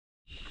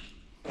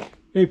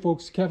Hey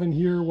folks, Kevin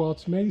here. Well,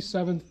 it's May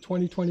 7th,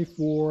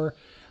 2024.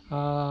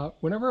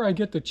 Whenever I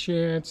get the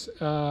chance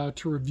to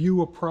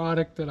review a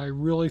product that I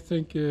really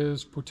think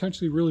is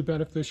potentially really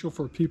beneficial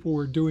for people who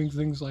are doing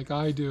things like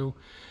I do,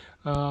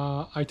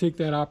 I take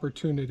that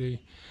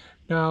opportunity.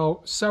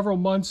 Now, several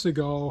months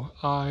ago,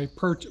 I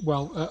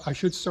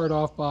should start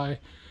off by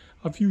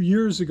a few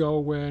years ago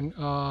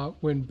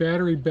when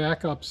battery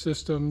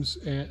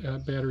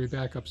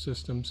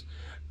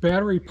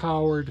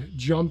powered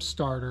jump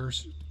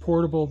starters,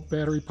 portable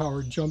battery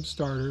powered jump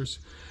starters,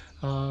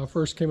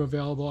 first came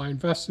available. I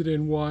invested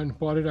in one,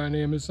 bought it on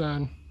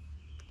Amazon,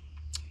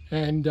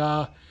 and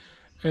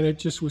it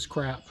just was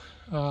crap.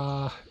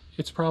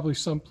 It's probably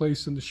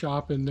someplace in the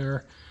shop in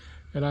there,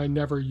 and I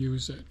never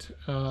use it.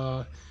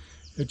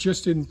 It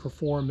just didn't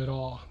perform at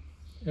all.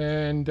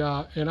 And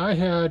I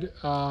had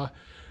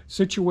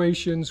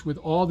situations with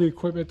all the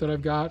equipment that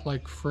I've got,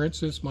 like for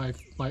instance, my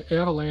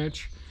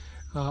Avalanche.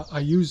 I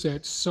use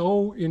that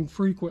so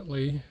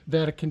infrequently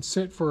that it can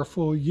sit for a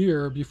full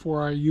year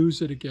before I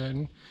use it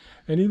again.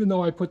 And even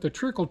though I put the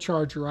trickle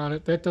charger on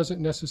it, that doesn't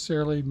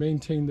necessarily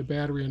maintain the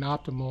battery in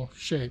optimal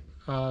shape.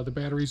 The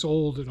battery's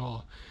old and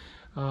all.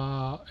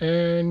 I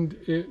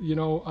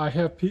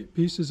have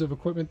pieces of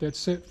equipment that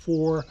sit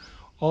for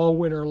all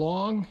winter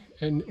long,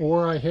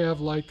 or I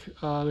have like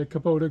the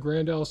Kubota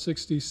Grand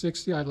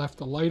L6060. I left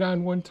the light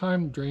on one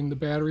time, drained the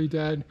battery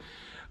dead,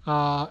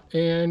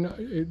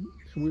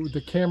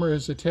 the camera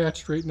is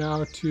attached right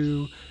now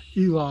to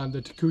Elon, the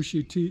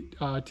Takushi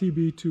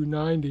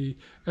TB290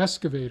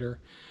 excavator,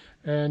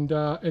 and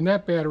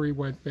that battery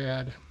went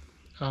bad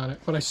on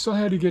it. But I still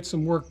had to get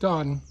some work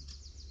done,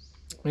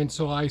 and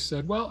so I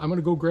said, well, I'm going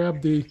to go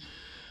grab the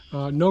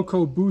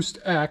NOCO Boost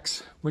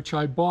X, which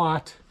I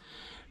bought,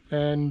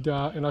 and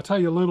I'll tell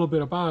you a little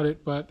bit about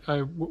it. But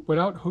I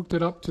went out, hooked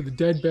it up to the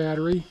dead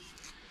battery,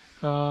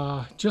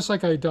 just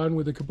like I had done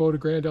with the Kubota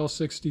Grand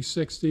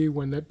L6060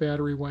 when that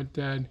battery went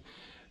dead,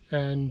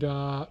 and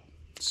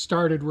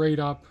started right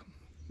up,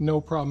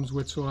 no problems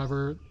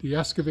whatsoever. The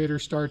excavator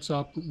starts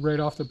up right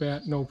off the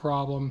bat, no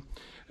problem.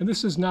 And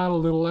this is not a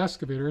little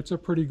excavator, it's a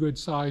pretty good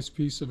sized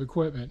piece of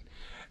equipment.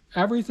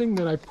 Everything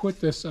that I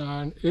put this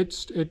on,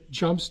 it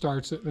jump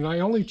starts it, and I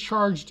only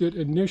charged it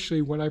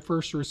initially when I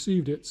first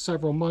received it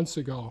several months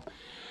ago.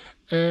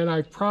 And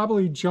I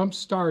probably jump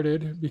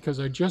started, because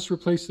I just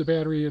replaced the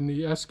battery in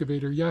the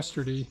excavator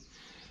yesterday,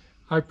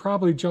 I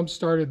probably jump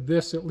started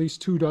this at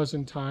least 2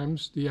 dozen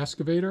times, the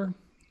excavator,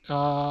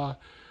 the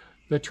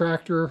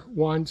tractor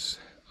once,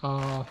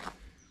 the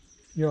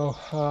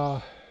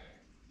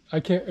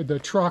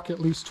truck at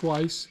least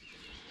twice.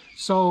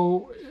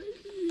 So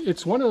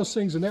it's one of those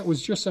things, and that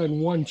was just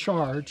on one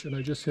charge, and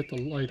I just hit the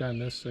light on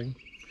this thing.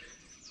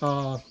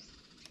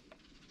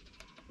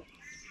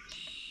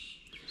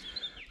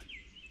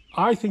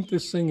 I think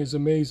this thing is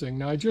amazing.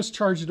 Now I just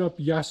charged it up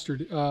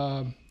yesterday.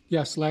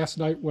 Last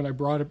night when I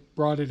brought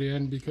it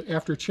in, because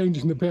after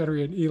changing the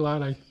battery in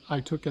Elon, I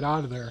took it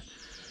out of there.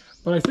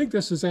 But I think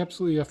this is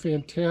absolutely a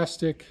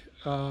fantastic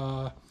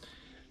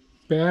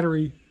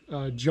battery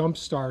jump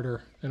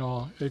starter and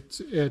all.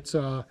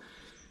 You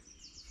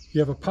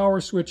have a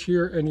power switch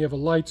here and you have a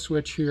light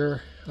switch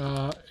here.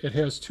 It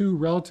has 2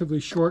 relatively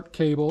short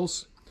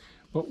cables,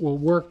 but will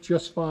work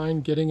just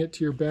fine getting it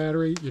to your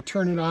battery. You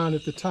turn it on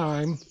at the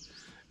time,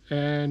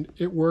 and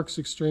it works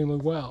extremely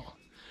well.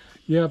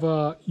 You have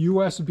a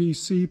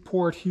USB-C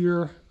port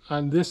here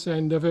on this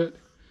end of it,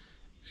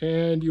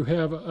 and you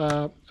have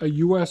a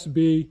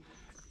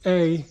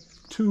USB-A,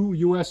 2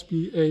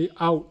 USB-A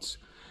outs.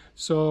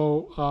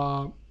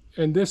 So,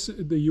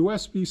 the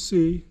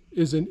USB-C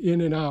is an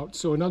in and out.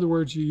 So in other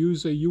words, you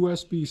use a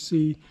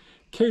USB-C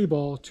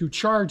cable to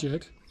charge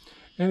it,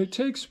 and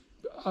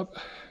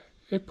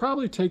it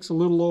probably takes a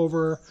little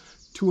over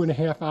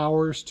 2.5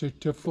 hours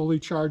to fully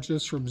charge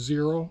this from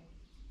zero.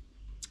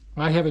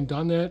 I haven't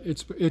done that.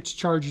 It's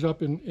charged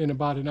up in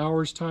about an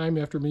hour's time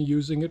after me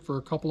using it for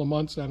a couple of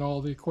months on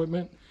all the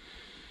equipment.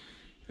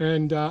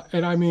 And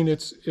I mean,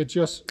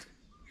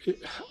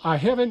 I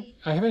haven't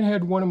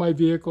had one of my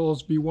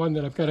vehicles be one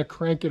that I've got to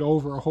crank it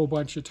over a whole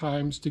bunch of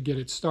times to get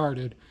it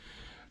started.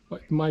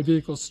 But my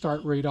vehicles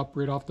start right up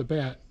right off the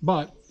bat,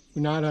 but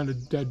not on a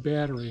dead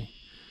battery.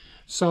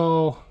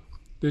 So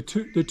the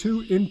two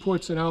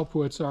inputs and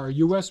outputs are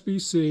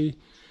USB-C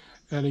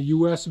and a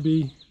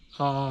USB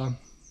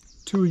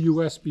 2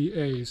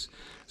 USB-As.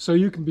 So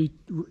you can be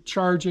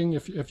charging,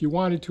 if you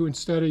wanted to,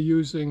 instead of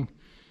using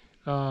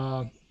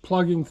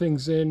plugging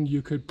things in,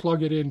 you could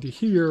plug it into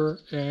here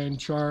and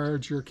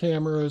charge your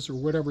cameras or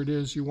whatever it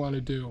is you want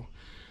to do.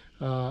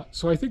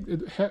 So I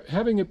think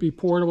having it be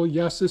portable,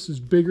 yes, this is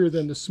bigger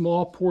than the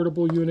small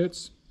portable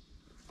units,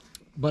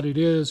 but it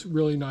is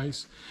really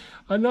nice.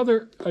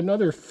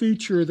 Another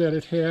feature that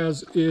it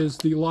has is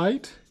the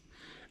light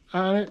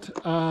on it.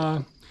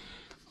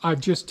 I've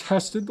just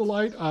tested the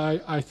light.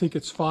 I think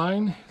it's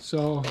fine.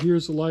 So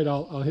here's the light.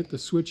 I'll hit the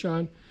switch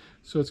on.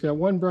 So it's got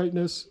one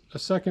brightness, a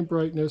second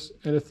brightness,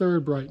 and a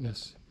third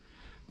brightness.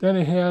 Then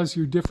it has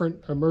your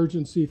different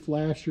emergency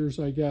flashers,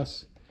 I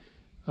guess.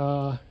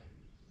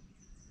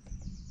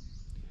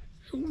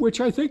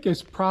 which I think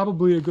is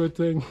probably a good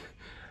thing.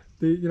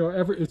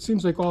 It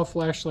seems like all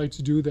flashlights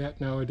do that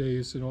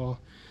nowadays and all.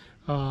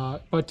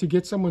 But to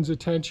get someone's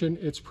attention,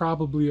 it's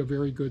probably a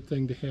very good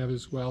thing to have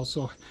as well.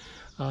 So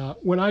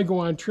when I go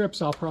on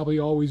trips, I'll probably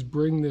always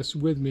bring this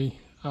with me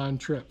on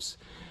trips.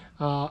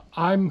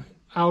 I'm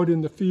out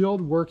in the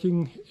field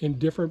working in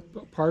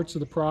different parts of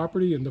the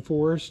property, in the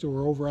forest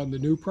or over on the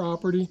new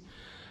property.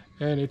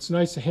 And it's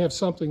nice to have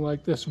something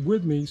like this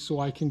with me so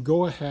I can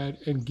go ahead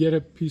and get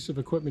a piece of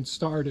equipment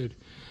started.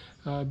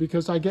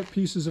 Because I get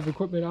pieces of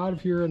equipment out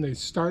of here and they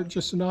start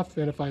just enough,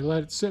 and if I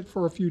let it sit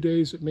for a few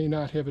days, it may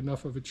not have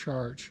enough of a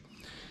charge.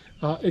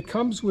 It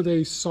comes with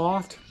a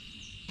soft,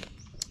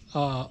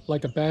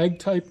 like a bag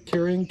type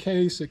carrying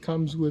case. It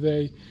comes with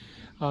a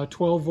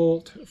 12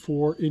 volt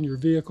for in your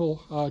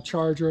vehicle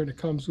charger, and it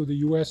comes with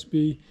a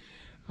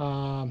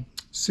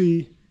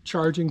USB-C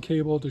charging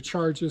cable to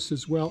charge this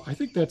as well. I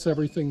think that's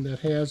everything that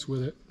has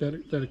with it,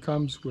 that it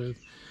comes with.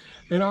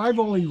 And I've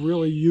only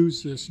really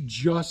used this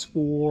just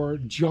for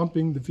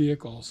jumping the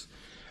vehicles.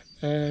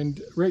 And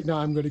right now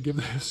I'm going to give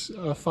this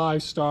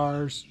 5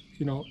 stars,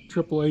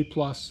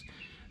 AAA+.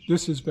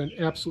 This has been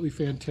absolutely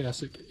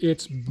fantastic.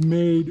 It's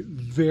made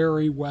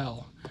very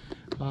well.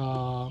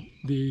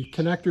 The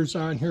connectors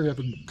on here have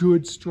a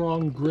good,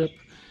 strong grip.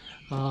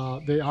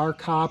 They are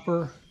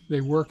copper.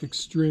 They work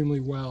extremely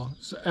well.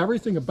 So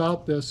everything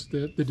about this,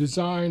 the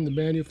design, the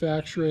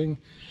manufacturing,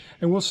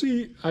 and we'll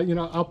see,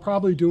 I'll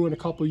probably do in a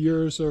couple of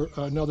years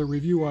another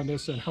review on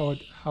this and how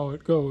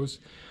it goes.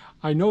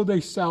 I know they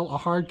sell a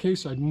hard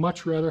case. I'd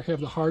much rather have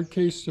the hard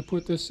case to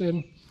put this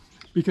in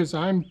because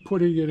I'm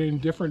putting it in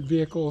different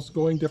vehicles,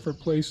 going different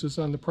places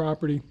on the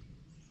property.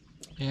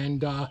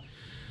 And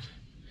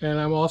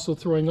I'm also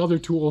throwing other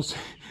tools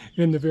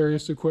in the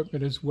various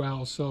equipment as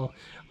well. So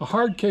a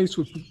hard case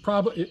would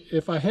probably,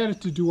 if I had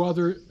it to do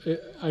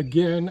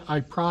again, I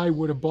probably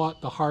would have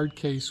bought the hard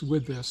case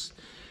with this.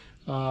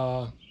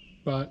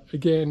 But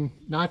again,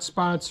 not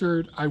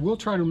sponsored. I will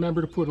try to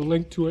remember to put a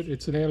link to it.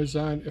 It's an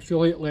Amazon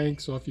affiliate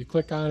link, so if you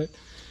click on it,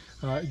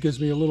 it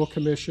gives me a little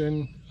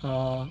commission.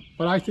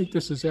 But I think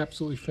this is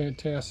absolutely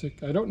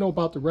fantastic. I don't know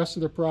about the rest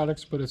of the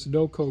products, but it's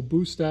NOCO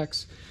Boost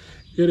X.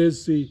 It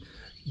is the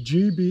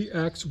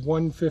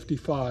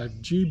GBX155.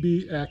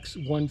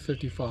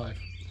 GBX155.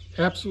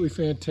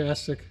 Absolutely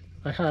fantastic.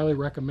 I highly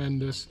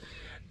recommend this.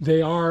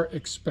 They are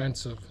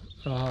expensive,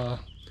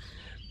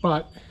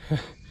 but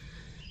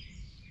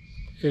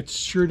it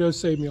sure does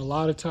save me a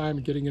lot of time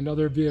getting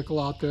another vehicle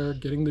out there,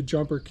 getting the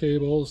jumper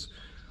cables,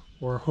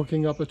 or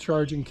hooking up a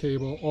charging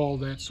cable, all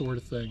that sort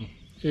of thing.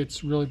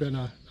 It's really been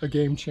a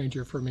game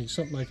changer for me,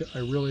 something like I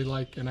really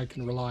like and I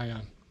can rely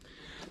on.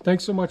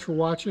 Thanks so much for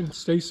watching.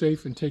 Stay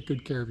safe and take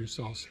good care of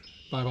yourselves.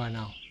 Bye-bye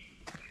now.